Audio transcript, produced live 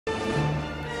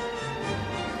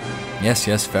Yes,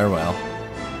 yes, farewell.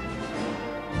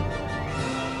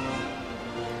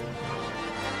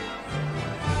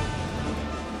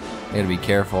 I gotta be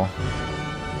careful.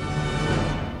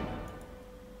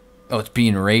 Oh, it's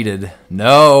being raided.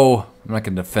 No! I'm not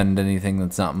gonna defend anything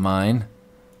that's not mine.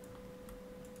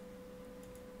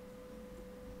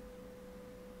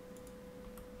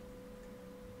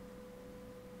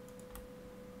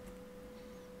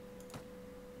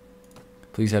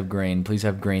 Please have grain. Please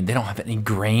have grain. They don't have any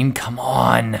grain. Come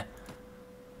on!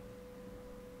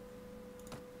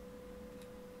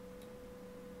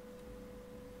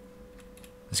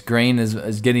 This grain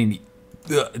is getting...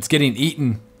 it's getting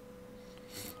eaten.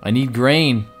 I need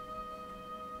grain.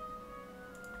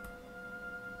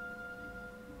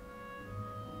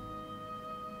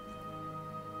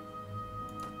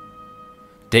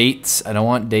 Dates. I don't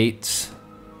want dates.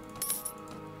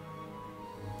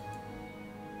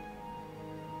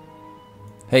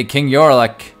 Hey, King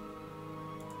Yorlek.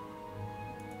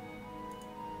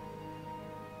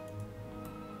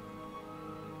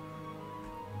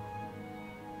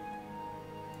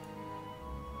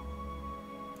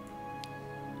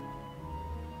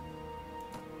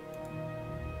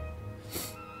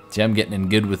 See, I'm getting in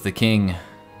good with the king.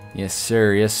 Yes,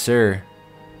 sir. Yes, sir.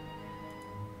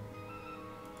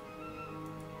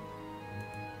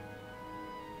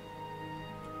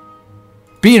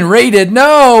 Being raided?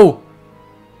 No!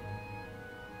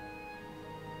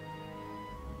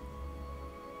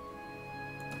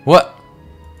 What?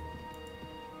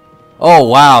 Oh,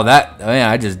 wow. That... man,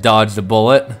 I just dodged a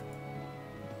bullet.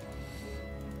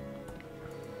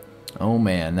 Oh,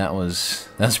 man.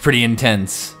 That's pretty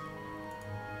intense.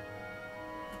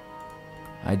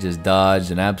 I just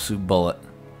dodged an absolute bullet.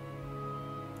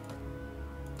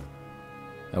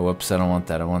 Oh, whoops, I don't want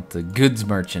that. I want the goods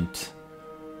merchant.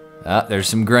 Ah, there's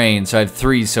some grain. So I have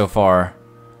 3 so far.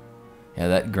 Yeah,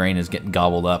 that grain is getting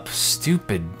gobbled up.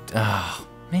 Stupid. Ah,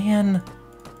 man.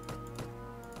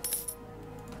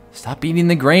 Stop eating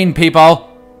the grain,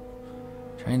 people.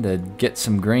 Trying to get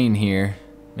some grain here.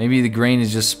 Maybe the grain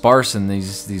is just sparse in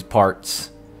these parts.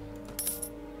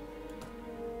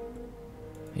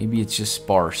 Maybe it's just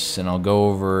sparse, and I'll go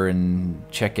over and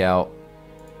check out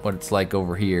what it's like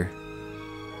over here.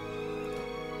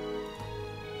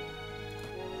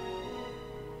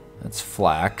 That's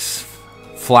flax.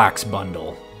 Flax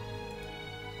bundle.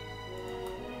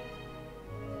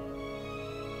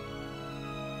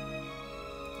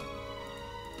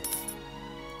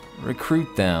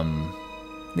 Recruit them.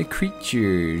 The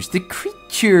creatures. The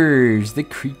creatures. The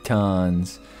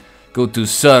Cretons. Go to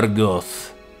Sargoth.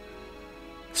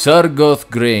 Sargoth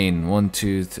grain. 1,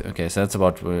 2, okay, so that's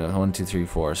about 1, 2, 3,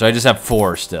 4. So I just have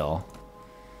 4 still.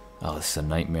 Oh, this is a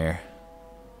nightmare.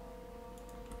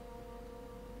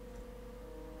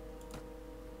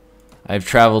 I've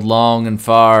traveled long and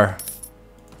far.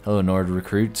 Hello, Nord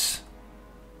recruits.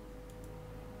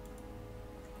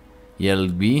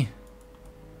 Yelby.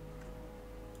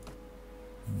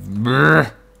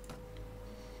 Brr.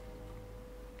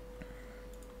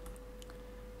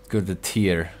 Go to the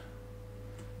tier.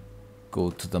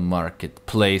 Go to the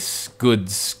marketplace.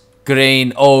 Goods.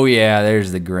 Grain. Oh, yeah.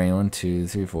 There's the grain. 1, 2,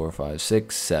 3, 4, 5,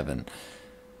 6, 7.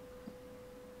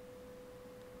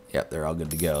 Yep, they're all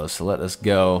good to go. So let us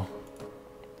go.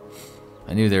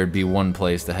 I knew there would be one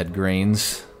place that had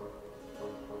grains.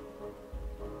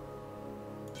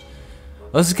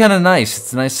 Well, this is kind of nice.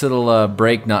 It's a nice little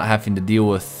break not having to deal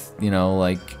with, you know,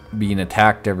 like being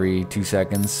attacked every 2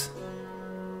 seconds.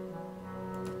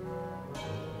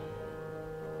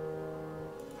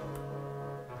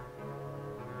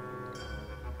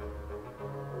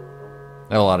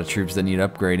 I have a lot of troops that need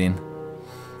upgrading.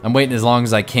 I'm waiting as long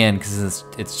as I can because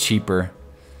it's cheaper.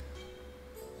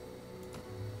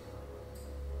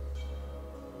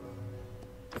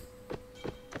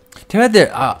 Too bad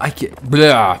that I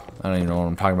don't even know what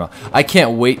I'm talking about. I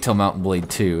can't wait till Mountain Blade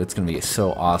 2. It's gonna be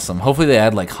so awesome. Hopefully they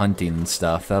add like hunting and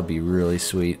stuff. That'd be really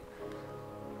sweet.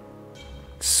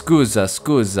 Scusa,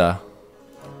 scusa.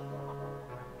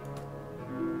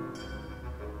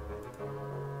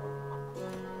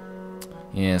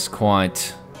 Yes,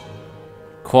 quite.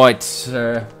 Quite,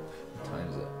 sir. What time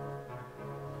is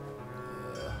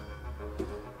it?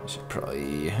 I should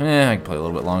probably... I can play a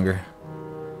little bit longer.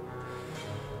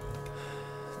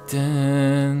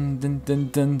 Dun, dun, dun,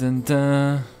 dun, dun,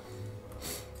 dun.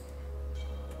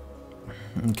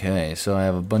 Okay, so I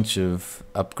have a bunch of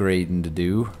upgrading to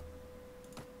do.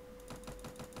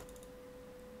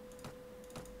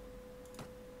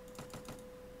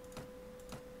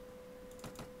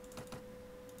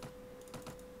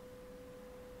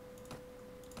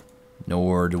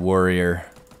 Nord warrior.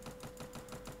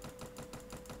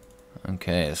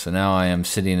 Okay, so now I am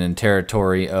sitting in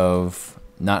territory of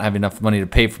not having enough money to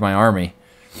pay for my army.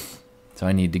 So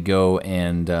I need to go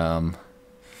and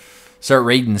start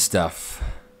raiding stuff.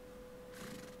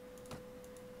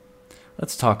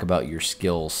 Let's talk about your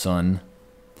skills, son.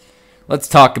 Let's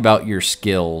talk about your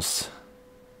skills.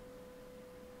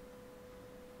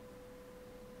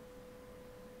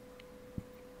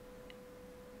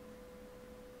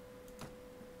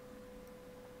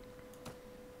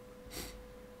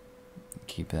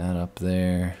 Keep that up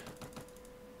there.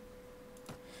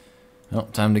 Well,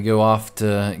 time to go off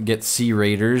to get sea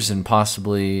raiders and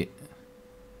possibly...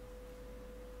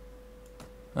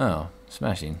 Oh,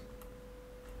 smashing.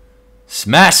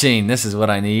 Smashing! This is what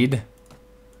I need.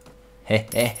 Heh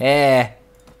heh heh.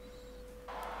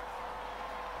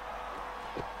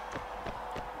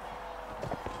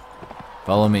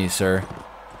 Follow me, sir.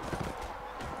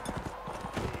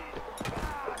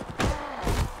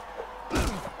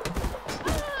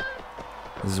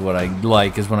 This is what I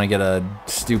like, is when I get a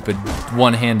stupid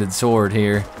one-handed sword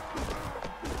here.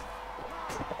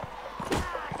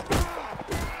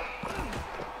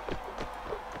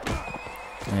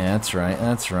 Yeah, that's right,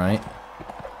 that's right.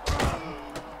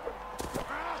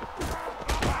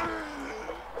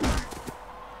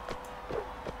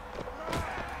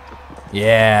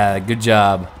 Yeah, good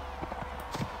job.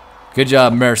 Good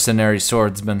job, mercenary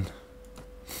swordsman.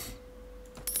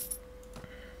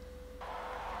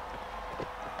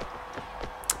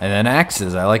 And then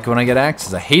axes. I like when I get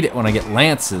axes. I hate it when I get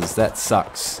lances. That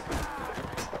sucks.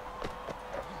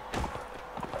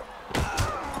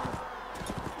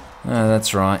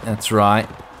 That's right. That's right.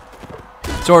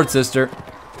 Sword sister.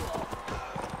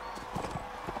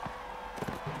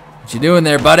 What you doing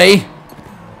there, buddy?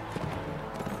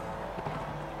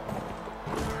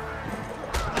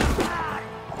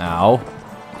 Ow.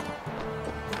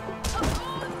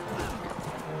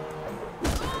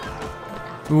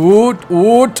 Woot,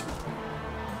 woot.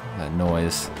 That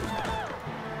noise.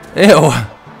 Ew.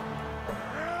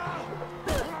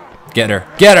 Get her.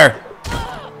 Get her.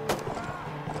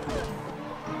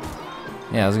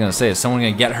 Yeah, I was gonna say, is someone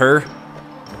gonna get her?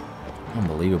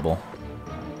 Unbelievable.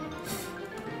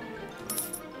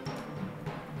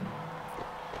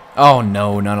 Oh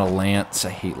no, not a lance. I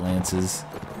hate lances.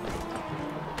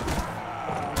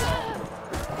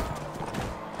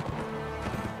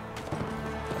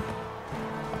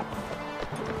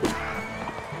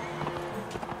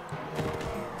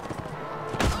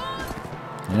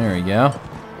 There we go.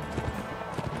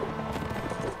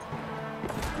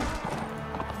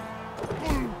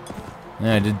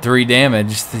 Yeah, I did 3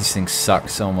 damage. These things suck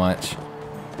so much.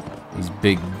 These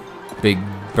big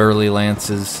burly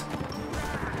lances.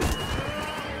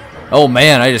 Oh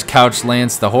man, I just couch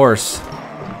lanced the horse.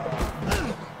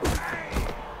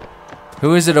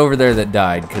 Who is it over there that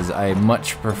died? Because I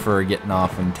much prefer getting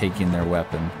off and taking their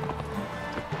weapon.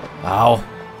 Ow.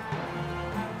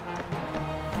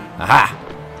 Aha!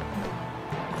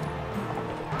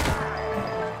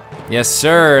 Yes,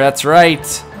 sir, that's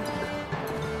right.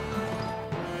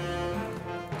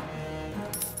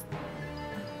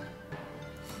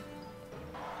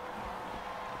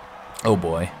 Oh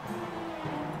boy.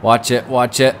 Watch it,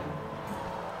 watch it.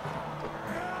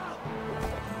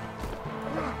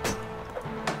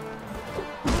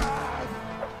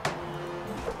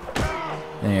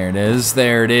 There it is,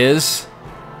 there it is.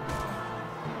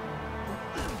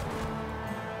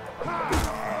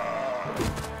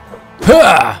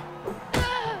 Huh!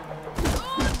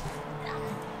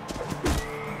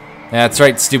 That's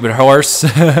right, stupid horse.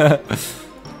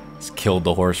 Just killed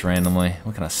the horse randomly.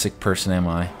 What kind of sick person am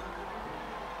I?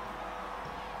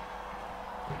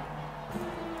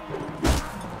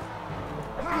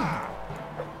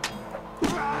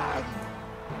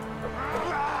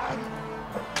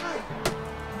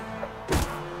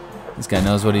 This guy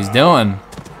knows what he's doing.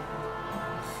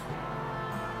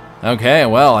 Okay,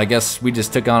 well, I guess we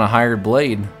just took on a hired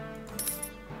blade.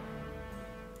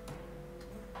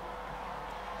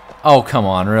 Oh, come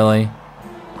on, really?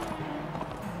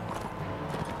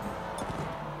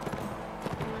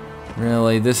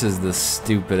 Really? This is the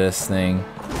stupidest thing.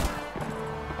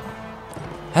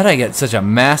 How did I get such a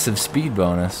massive speed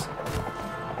bonus?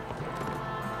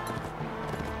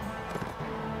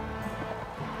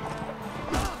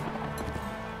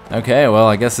 Okay, well,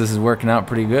 I guess this is working out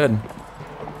pretty good.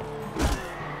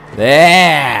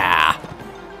 Yeah!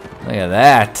 Look at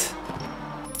that.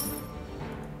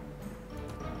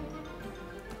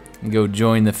 Go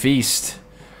join the feast.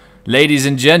 Ladies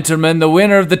and gentlemen, the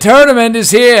winner of the tournament is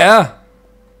here!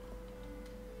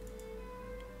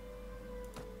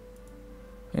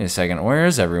 Wait a second, where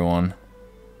is everyone?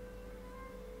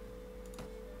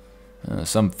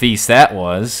 Some feast that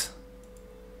was.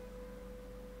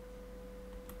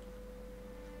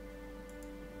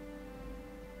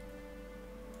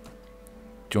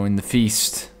 Join the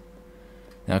feast.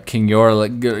 Now King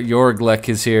Yorglek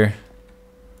is here.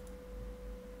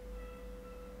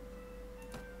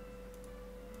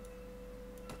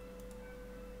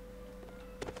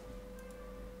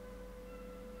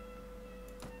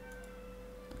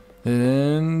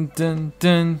 Dun, dun,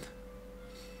 dun.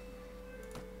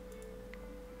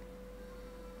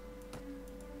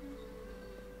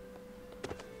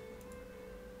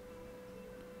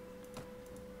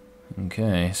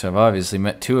 Okay, so I've obviously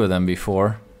met 2 of them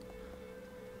before.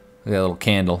 Look at that little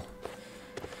candle.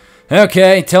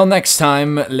 Okay, till next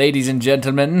time, ladies and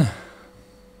gentlemen.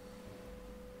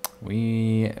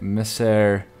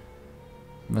 Mr.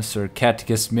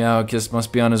 Caticus Meowicus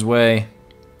must be on his way.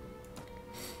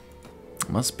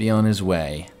 Must be on his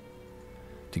way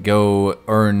to go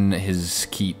earn his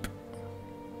keep.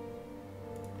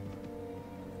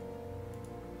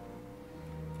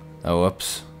 Oh,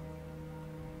 whoops.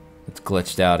 It's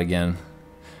glitched out again.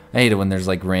 I hate it when there's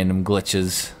like random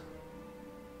glitches.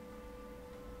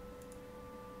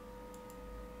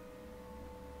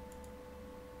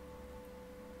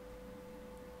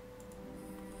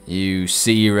 You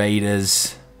sea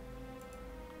raiders.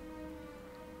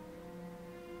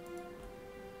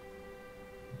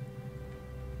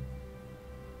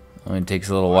 It takes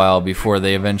a little while before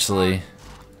they eventually...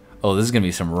 Oh, this is going to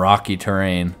be some rocky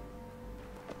terrain.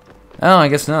 Oh, I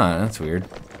guess not. That's weird.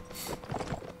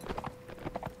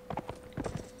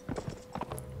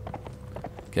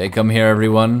 Okay, come here,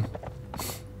 everyone.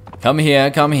 Come here,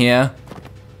 come here.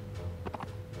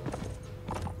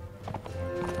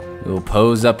 We'll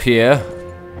pose up here.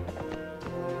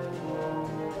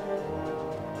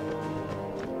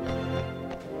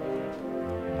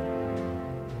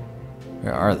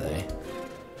 Where are they?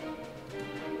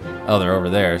 Oh, they're over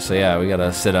there. So yeah, we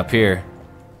gotta sit up here.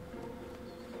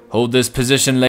 Hold this position, ladies.